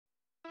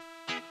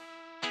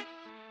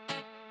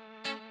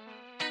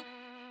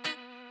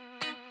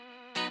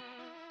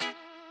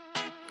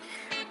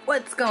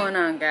What's going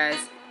on,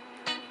 guys?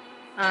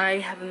 I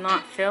have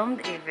not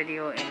filmed a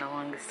video in the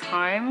longest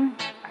time.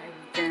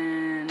 I've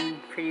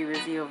been pretty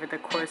busy over the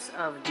course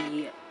of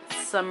the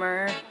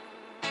summer,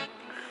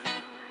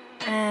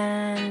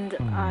 and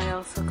I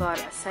also got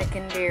a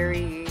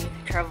secondary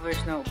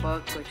traveler's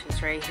notebook, which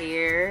is right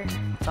here.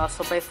 It's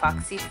also by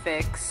Foxy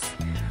Fix.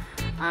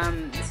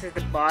 This is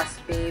the Boss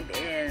Babe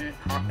in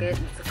pocket.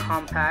 It's a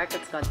compact.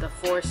 It's got the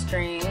 4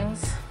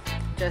 strings,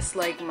 just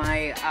like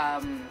my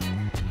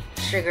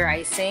sugar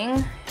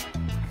icing,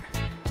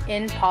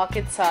 in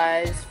pocket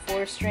size,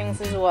 4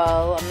 strings as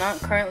well. I'm not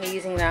currently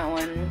using that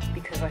one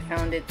because I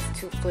found it's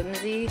too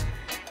flimsy,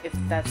 if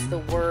that's the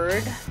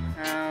word.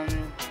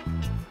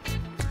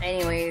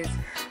 Anyways,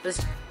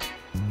 let's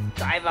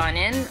dive on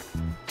in.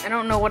 I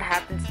don't know what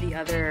happened to the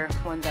other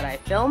one that I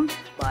filmed,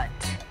 but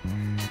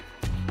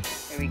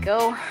here we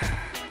go.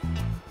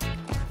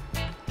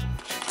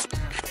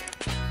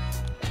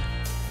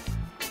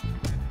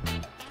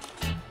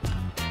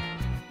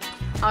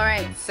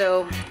 Alright,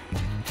 so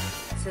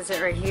this is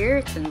it right here.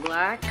 It's in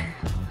black,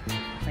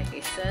 like I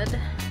said.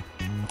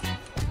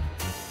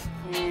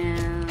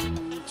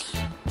 And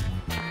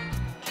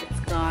it's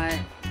got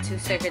 2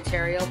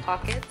 secretarial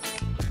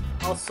pockets.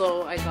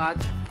 Also, I got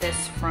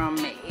this from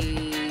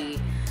a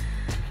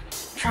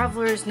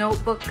traveler's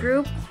notebook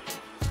group,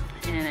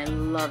 and I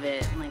love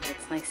it. Like,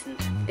 it's nice and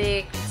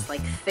thick. It's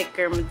like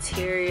thicker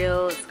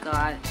material. It's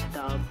got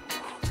the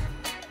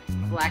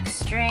black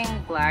string,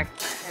 black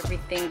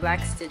everything,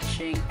 black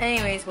stitching.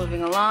 Anyways,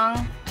 moving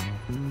along.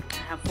 I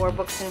have 4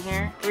 books in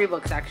here. 3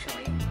 books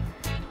actually.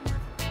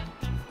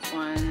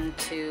 1,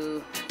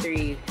 2,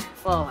 3.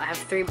 Well, I have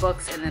 3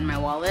 books and then my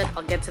wallet.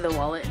 I'll get to the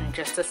wallet in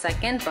just a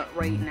second, but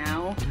right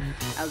now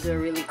I'll do a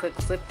really quick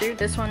flip through.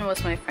 This one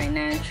was my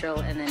financial,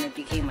 and then it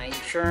became my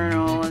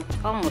journal. It's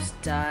almost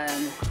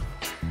done.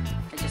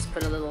 I just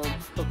put a little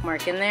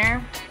bookmark in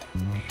there.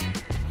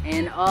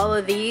 And all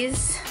of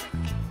these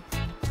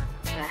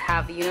that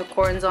have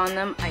unicorns on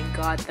them, I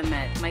got them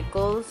at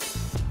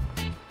Michael's.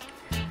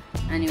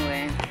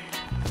 Anyway,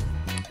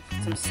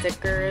 some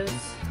stickers.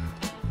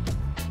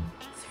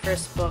 This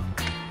first book,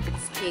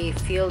 it's a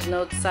field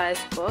note size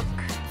book.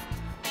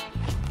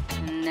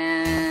 And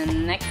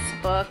then next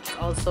book,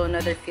 also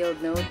another field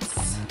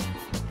notes.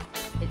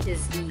 It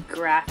is the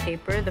graph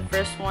paper. The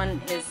first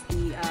one is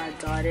the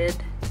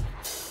dotted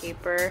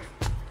paper.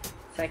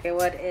 Second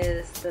one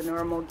is the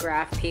normal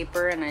graph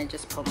paper, and I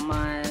just put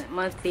my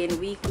monthly and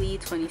weekly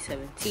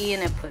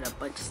 2017. I put a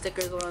bunch of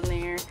stickers on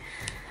there,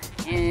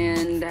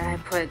 and I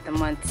put the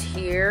months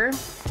here.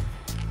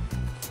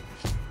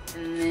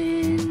 And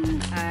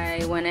then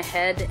I went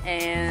ahead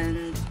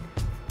and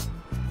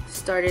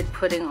started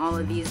putting all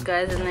of these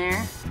guys in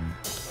there.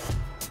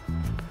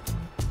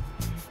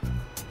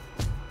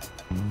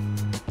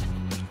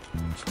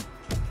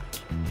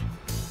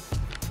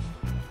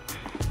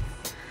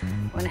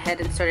 Went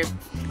ahead and started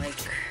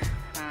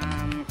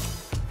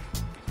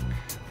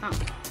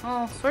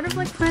sort of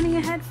like planning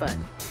ahead, but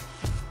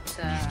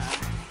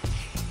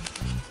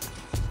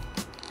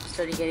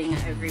started getting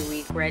it every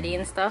week ready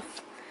and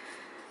stuff.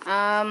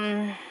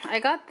 I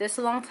got this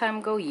a long time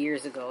ago,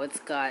 years ago. It's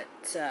got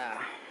it's a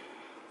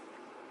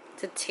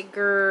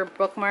Tigger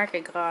bookmark I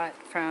got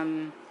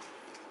from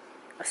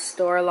a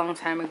store a long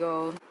time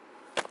ago.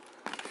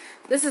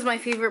 This is my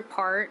favorite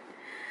part.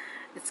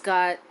 It's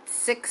got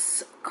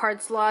 6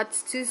 card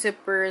slots, 2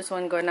 zippers,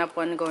 1 going up,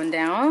 1 going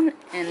down.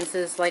 And this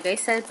is, like I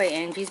said, by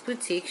Angie's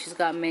Boutique. She's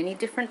got many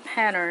different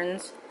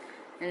patterns.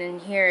 And in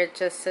here it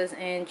just says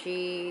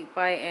Angie,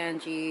 by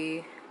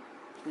Angie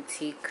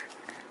Boutique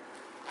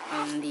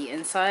on the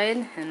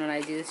inside. And what I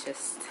do is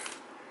just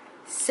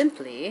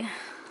simply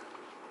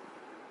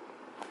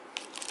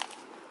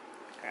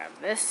grab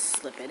this,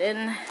 slip it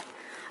in.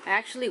 I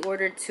actually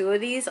ordered 2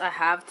 of these. I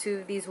have 2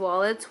 of these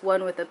wallets.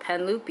 One with a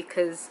pen loop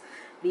because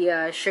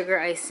the sugar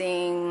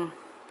icing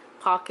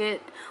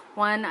pocket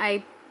one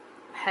I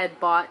had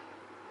bought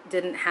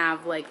didn't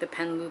have like the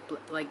pen loop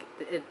like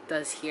it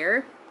does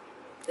here.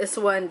 This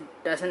one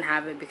doesn't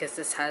have it because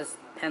this has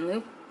pen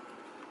loop.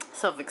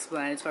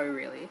 Self-explanatory,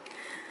 really.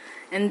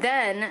 And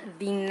then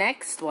the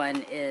next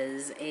one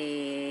is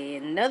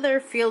another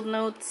field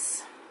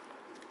notes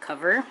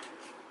cover.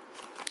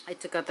 I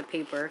took out the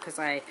paper because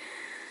I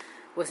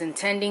was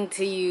intending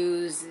to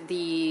use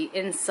the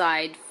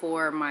inside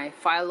for my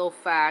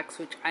Filofax,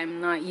 which I'm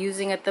not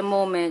using at the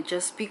moment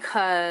just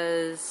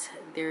because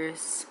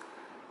there's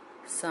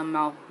some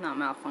not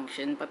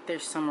malfunction, but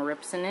there's some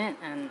rips in it,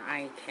 and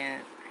I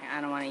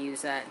don't want to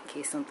use that in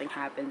case something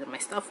happens and my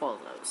stuff falls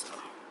out. So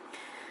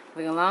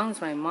moving along is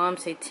my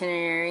mom's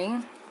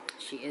itinerary.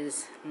 She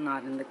is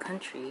not in the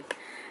country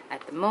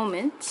at the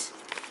moment.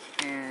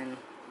 And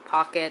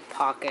pocket.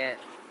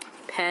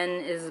 Pen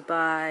is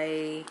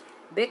by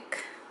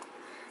Bic.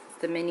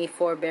 It's the mini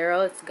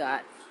 4-barrel. It's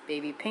got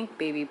baby pink,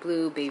 baby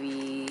blue,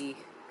 baby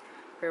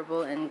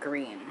purple, and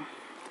green.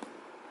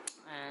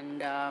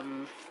 And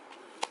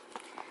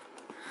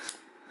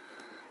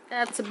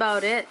that's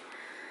about it.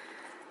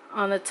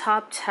 On the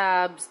top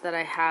tabs that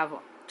I have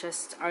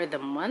just are the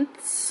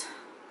months.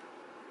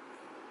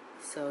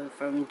 So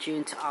from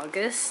June to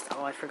August.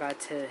 Oh, I forgot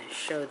to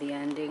show the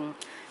ending.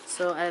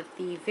 So at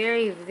the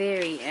very,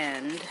 very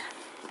end,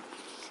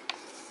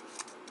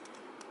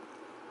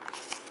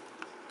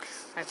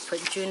 I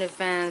put June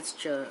events,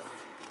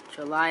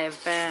 July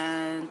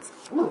events,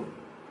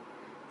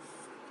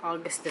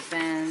 August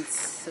events,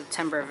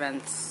 September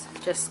events,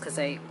 just because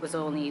I was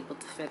only able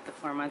to fit the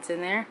 4 months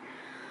in there.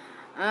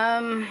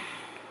 I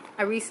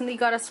recently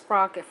got a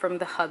sprocket from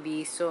the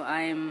hubby, so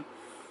I'm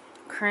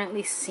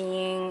currently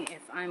seeing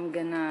if I'm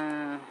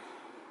gonna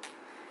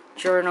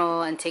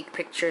journal and take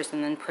pictures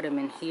and then put them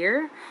in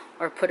here,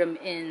 or put them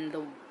in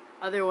the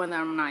other one that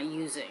I'm not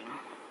using.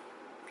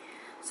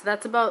 So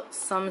that's about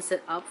sums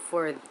it up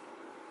for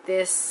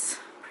this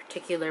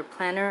particular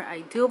planner.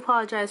 I do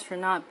apologize for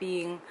not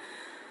being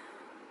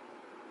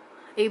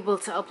able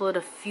to upload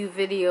a few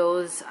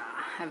videos.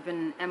 I've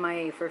been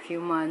MIA for a few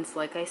months,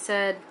 like I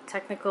said,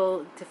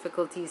 technical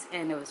difficulties,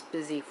 and I was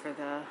busy for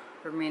the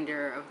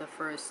remainder of the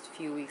first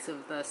few weeks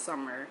of the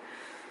summer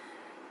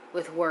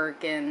with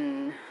work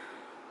and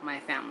my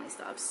family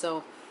stuff.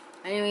 So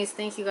anyways,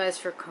 thank you guys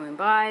for coming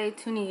by,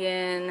 tuning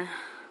in,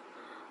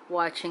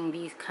 watching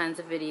these kinds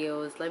of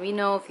videos. Let me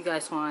know if you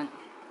guys want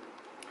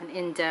an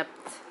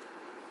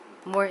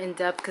more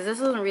in-depth, because this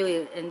wasn't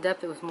really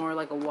in-depth, it was more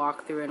like a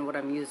walkthrough and what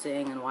I'm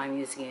using and why I'm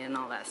using it and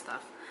all that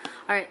stuff.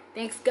 Alright,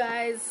 thanks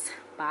guys,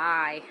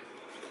 bye.